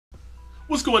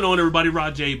What's going on, everybody?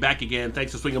 Rod J back again.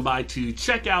 Thanks for swinging by to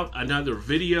check out another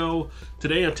video.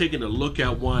 Today I'm taking a look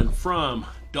at one from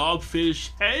Dogfish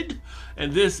Head,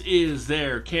 and this is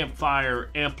their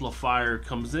Campfire Amplifier.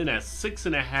 Comes in at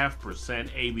 6.5%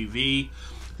 ABV.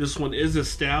 This one is a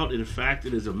stout. In fact,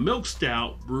 it is a milk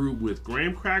stout brewed with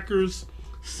graham crackers,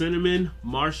 cinnamon,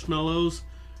 marshmallows,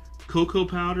 cocoa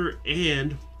powder,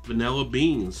 and vanilla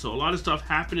beans. So a lot of stuff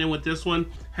happening with this one.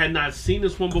 Had not seen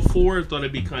this one before. Thought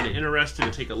it'd be kind of interesting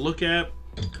to take a look at.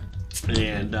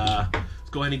 And let's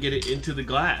go ahead and get it into the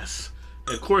glass.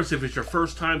 And of course, if it's your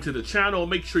first time to the channel,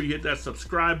 make sure you hit that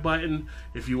subscribe button.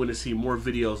 If you want to see more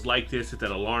videos like this, hit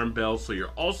that alarm bell so you're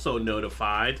also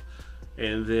notified.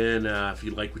 And then if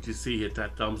you like what you see, hit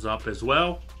that thumbs up as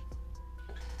well.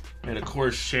 And of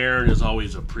course, sharing is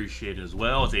always appreciated as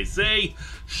well. As they say,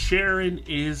 sharing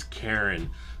is caring.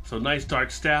 So nice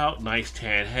dark stout, nice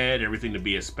tan head, everything to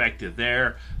be expected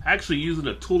there. Actually using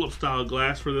a tulip style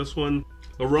glass for this one.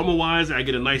 Aroma wise, I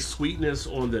get a nice sweetness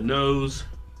on the nose.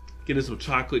 Getting some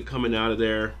chocolate coming out of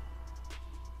there. A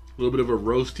little bit of a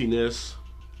roastiness.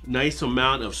 Nice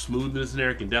amount of smoothness in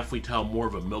there. Can definitely tell more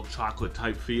of a milk chocolate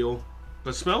type feel.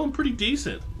 But smelling pretty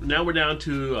decent. Now we're down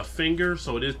to a finger,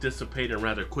 so it is dissipating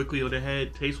rather quickly on the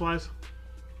head, taste-wise.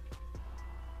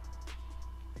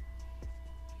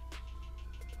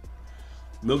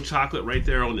 Milk chocolate right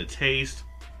there on the taste.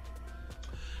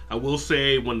 I will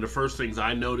say one of the first things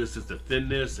I noticed is the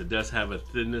thinness. It does have a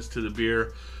thinness to the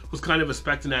beer. Was kind of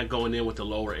expecting that going in with the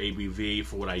lower ABV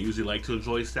for what I usually like to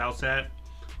enjoy stouts at.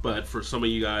 But for some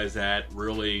of you guys that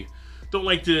really don't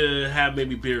like to have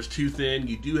maybe beers too thin,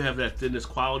 you do have that thinness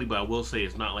quality, but I will say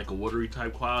it's not like a watery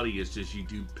type quality. It's just you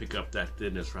do pick up that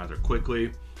thinness rather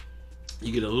quickly.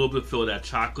 You get a little bit of feel of that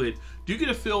chocolate. Do get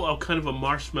a feel of kind of a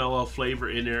marshmallow flavor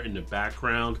in there in the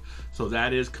background. So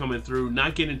that is coming through.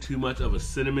 Not getting too much of a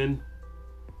cinnamon.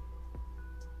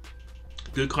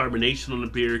 Good carbonation on the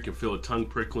beer. You can feel a tongue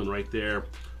prickling right there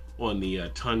on the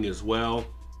tongue as well.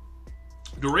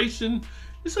 Duration,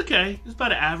 it's okay. It's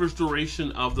about an average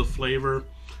duration of the flavor.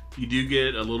 You do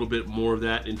get a little bit more of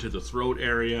that into the throat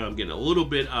area. I'm getting a little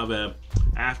bit of a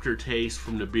aftertaste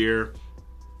from the beer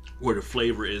where the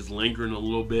flavor is lingering a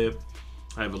little bit.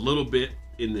 I have a little bit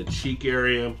in the cheek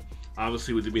area.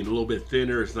 Obviously, with it being a little bit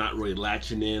thinner, it's not really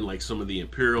latching in like some of the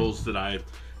Imperials that I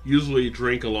usually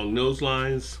drink along those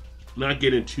lines. Not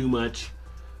getting too much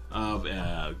of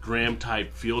a graham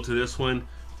type feel to this one.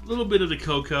 A little bit of the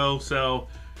cocoa, so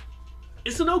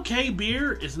it's an okay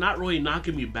beer. It's not really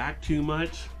knocking me back too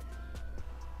much.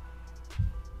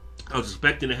 I was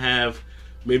expecting to have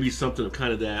maybe something of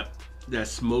kind of that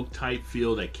smoke type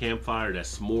feel, that campfire, that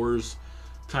s'mores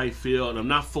type feel, and I'm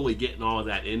not fully getting all of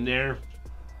that in there,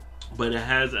 but it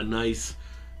has a nice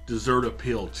dessert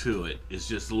appeal to it. It's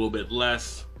just a little bit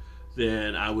less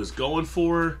than I was going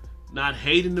for. Not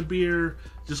hating the beer,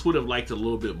 just would have liked a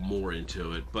little bit more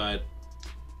into it, but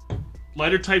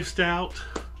lighter type stout,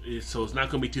 so it's not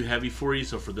going to be too heavy for you.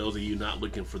 So for those of you not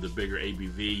looking for the bigger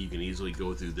ABV, you can easily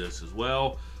go through this as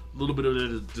well. A little bit of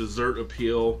the dessert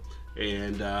appeal.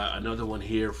 And another one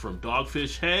here from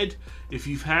Dogfish Head. If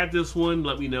you've had this one,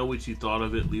 let me know what you thought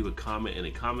of it. Leave a comment in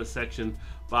the comment section.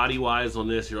 Body wise on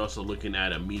this, you're also looking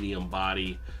at a medium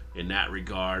body in that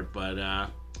regard, but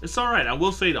it's all right. I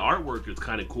will say the artwork is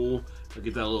kind of cool. I'll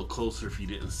get that a little closer if you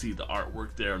didn't see the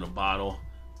artwork there on the bottle.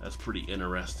 That's pretty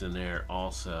interesting there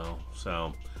also.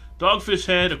 So Dogfish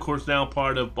Head, of course, now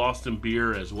part of Boston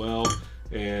Beer as well,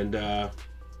 and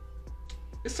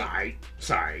it's alright.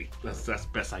 Sorry. That's the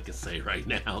best I can say right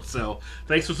now. So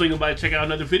thanks for swinging by to check out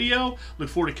another video. Look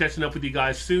forward to catching up with you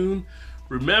guys soon.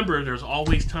 Remember, there's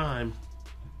always time.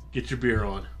 Get your beer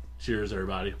on. Cheers,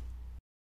 everybody.